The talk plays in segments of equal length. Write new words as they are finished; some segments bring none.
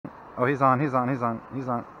Oh, he's on, he's on, he's on, he's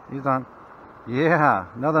on, he's on. Yeah,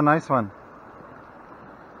 another nice one.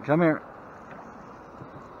 Come here.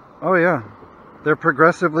 Oh yeah, they're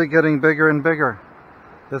progressively getting bigger and bigger.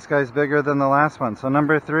 This guy's bigger than the last one. So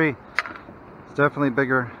number 3 is definitely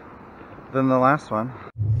bigger than the last one.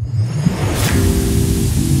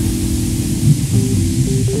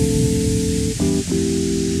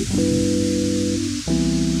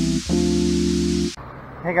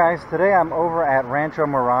 Hey guys, today I'm over at Rancho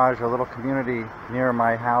Mirage, a little community near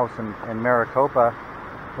my house in Maricopa.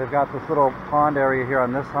 They've got this little pond area here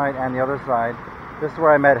on this side and the other side. This is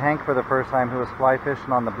where I met Hank for the first time, who was fly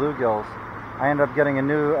fishing on the Bluegills. I ended up getting a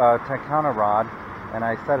new Tenkara rod, and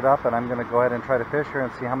I set it up, and I'm going to go ahead and try to fish here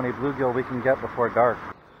and see how many bluegill we can get before dark.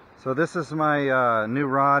 So this is my new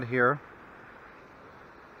rod here.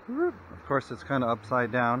 Of course, it's kind of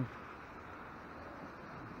upside down.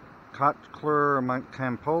 Kotler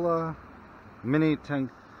Campola mini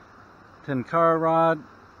Tenkara rod.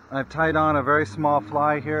 I've tied on a very small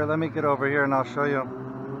fly here. Let me get over here and I'll show you.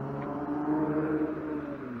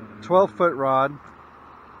 12-foot rod.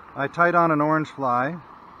 I tied on an orange fly.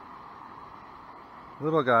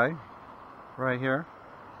 Little guy right here.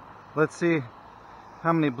 Let's see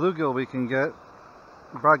how many bluegill we can get.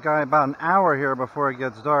 Brought guy about an hour here before it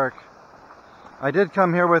gets dark. I did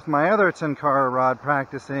come here with my other Tenkara rod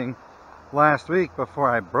practicing last week before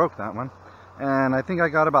I broke that one, and I think I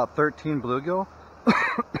got about 13 bluegill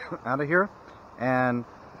out of here, and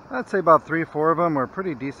I'd say about 3-4 of them were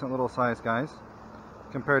pretty decent little sized guys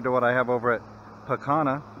compared to what I have over at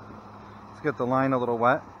Pacana. Let's get the line a little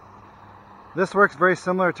wet. This works very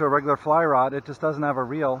similar to a regular fly rod, it just doesn't have a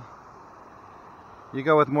reel. You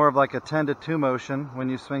go with more of like a 10 to 2 motion when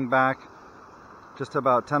you swing back, just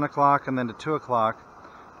about 10 o'clock and then to 2 o'clock.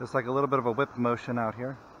 Just like a little bit of a whip motion out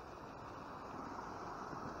here.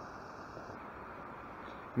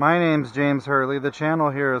 My name's James Hurley. The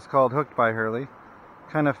channel here is called Hooked by Hurley.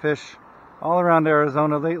 Kind of fish all around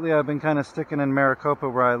Arizona. Lately I've been kind of sticking in Maricopa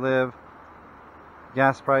where I live.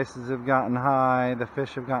 Gas prices have gotten high. The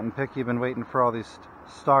fish have gotten picky. Been waiting for all these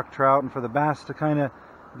stock trout and for the bass to kind of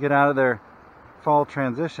get out of their fall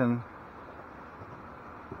transition.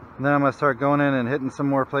 And then I'm going to start going in and hitting some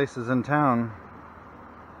more places in town.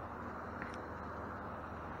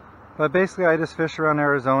 But basically I just fish around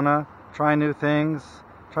Arizona, try new things,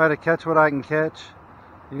 try to catch what I can catch.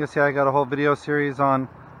 You can see I got a whole video series on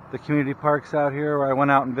the community parks out here where I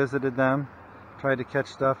went out and visited them. Tried to catch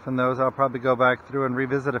stuff in those. I'll probably go back through and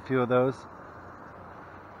revisit a few of those.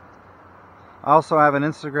 I also have an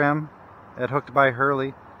Instagram at Hooked by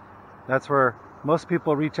Hurley. That's where most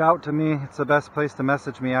people reach out to me. It's the best place to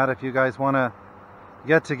message me at if you guys want to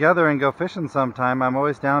get together and go fishing sometime. I'm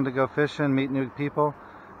always down to go fishing, meet new people.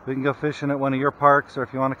 We can go fishing at one of your parks, or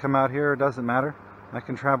if you want to come out here, it doesn't matter. I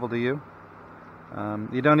can travel to you.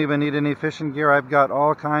 You don't even need any fishing gear. I've got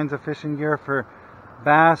all kinds of fishing gear for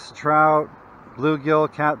bass, trout,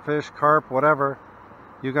 bluegill, catfish, carp, whatever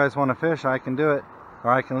you guys want to fish. I can do it, or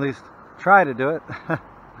I can at least try to do it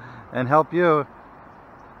and help you.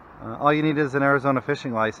 All you need is an Arizona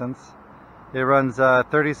fishing license. It runs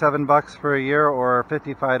 $37 for a year or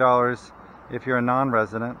 $55 if you're a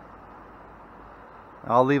non-resident.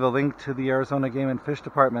 I'll leave a link to the Arizona Game and Fish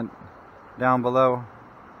Department down below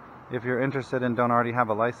if you're interested and don't already have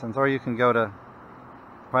a license. Or you can go to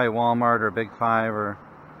probably Walmart or Big 5 or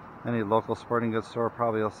any local sporting goods store,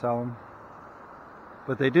 probably will sell them.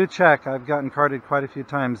 But they do check. I've gotten carded quite a few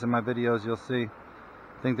times in my videos, you'll see.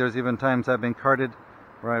 I think there's even times I've been carded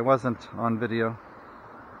where I wasn't on video.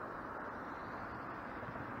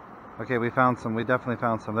 Okay, we found some. We definitely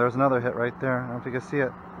found some. There's another hit right there. I don't know if you can see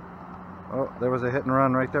it. Oh, there was a hit and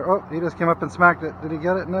run right there. Oh, he just came up and smacked it. Did he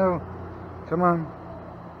get it? No. Come on.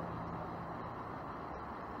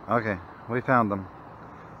 Okay, we found them.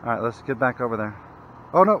 Alright, let's get back over there.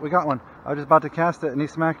 Oh no, we got one. I was just about to cast it and he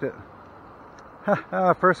smacked it.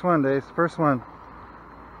 Ha, first one, Dave. First one.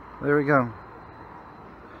 There we go.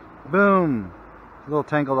 Boom. It's a little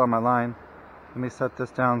tangled on my line. Let me set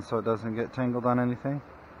this down so it doesn't get tangled on anything.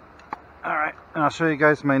 Alright, and I'll show you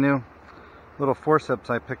guys my new little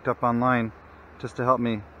forceps I picked up online just to help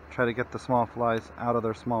me try to get the small flies out of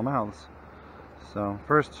their small mouths. So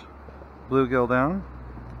first, bluegill down.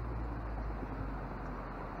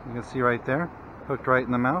 You can see right there, hooked right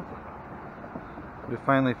in the mouth. We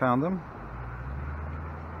finally found them.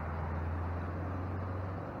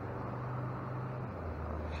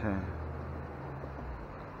 Okay.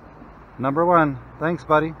 Number one. Thanks,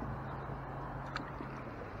 buddy.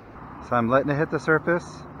 So I'm letting it hit the surface,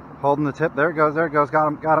 holding the tip. There it goes, there it goes. Got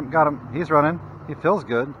him, got him, got him. He's running. He feels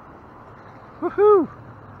good. Woohoo!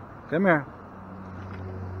 Come here.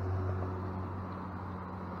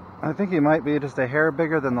 I think he might be just a hair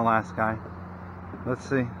bigger than the last guy. Let's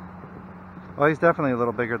see. Oh, he's definitely a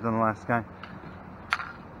little bigger than the last guy.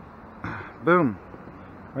 Boom.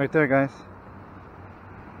 Right there, guys.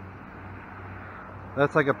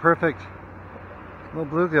 That's like a perfect little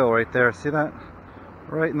bluegill right there. See that?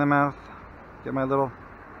 Right in the mouth. Get my little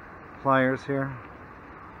pliers here.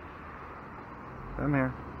 Come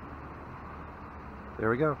here. There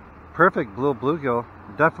we go. Perfect blue bluegill.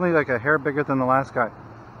 Definitely like a hair bigger than the last guy.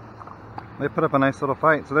 They put up a nice little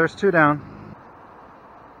fight. So there's 2 down.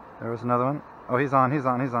 There was another one. Oh, he's on.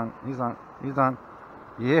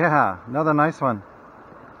 Yeah, another nice one.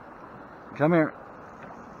 Come here.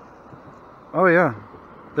 Oh yeah.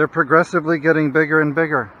 They're progressively getting bigger and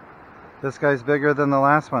bigger. This guy's bigger than the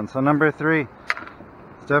last one. So number 3 is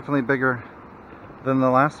definitely bigger than the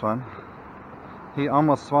last one. He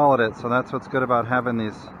almost swallowed it, so that's what's good about having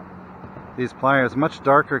these pliers. Much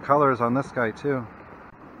darker colors on this guy too.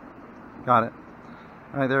 Got it.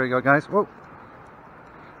 Alright, there we go, guys. Whoa.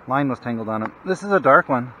 Line was tangled on him. This is a dark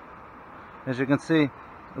one. As you can see,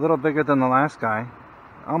 a little bigger than the last guy.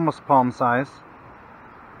 Almost palm size.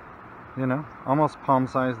 You know, almost palm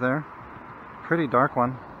size there. Pretty dark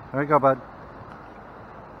one. There you go, bud.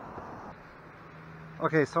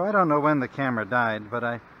 Okay, so I don't know when the camera died, but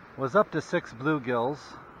I was up to 6 bluegills,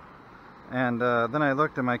 and then I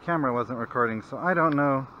looked and my camera wasn't recording, so I don't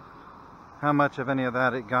know how much of any of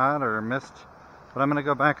that it got or missed. But I'm going to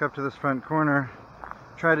go back up to this front corner,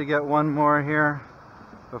 try to get one more here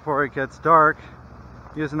before it gets dark,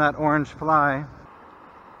 using that orange fly.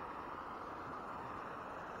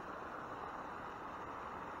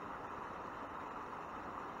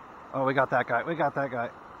 Oh, we got that guy. We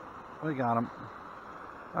got him.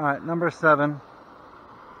 Alright, number 7.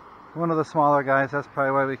 One of the smaller guys. That's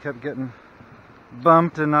probably why we kept getting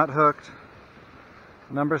bumped and not hooked.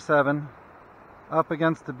 Number 7. Up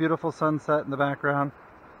against the beautiful sunset in the background.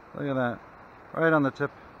 Look at that. Right on the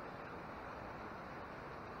tip.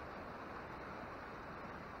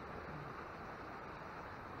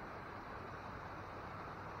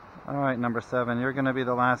 Alright, number 7. You're going to be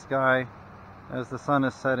the last guy as the sun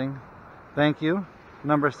is setting. Thank you,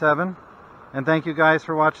 number 7. And thank you guys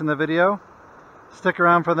for watching the video. Stick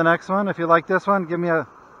around for the next one. If you like this one, give me a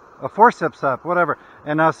forceps up, whatever.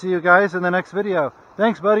 And I'll see you guys in the next video.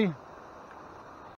 Thanks, buddy.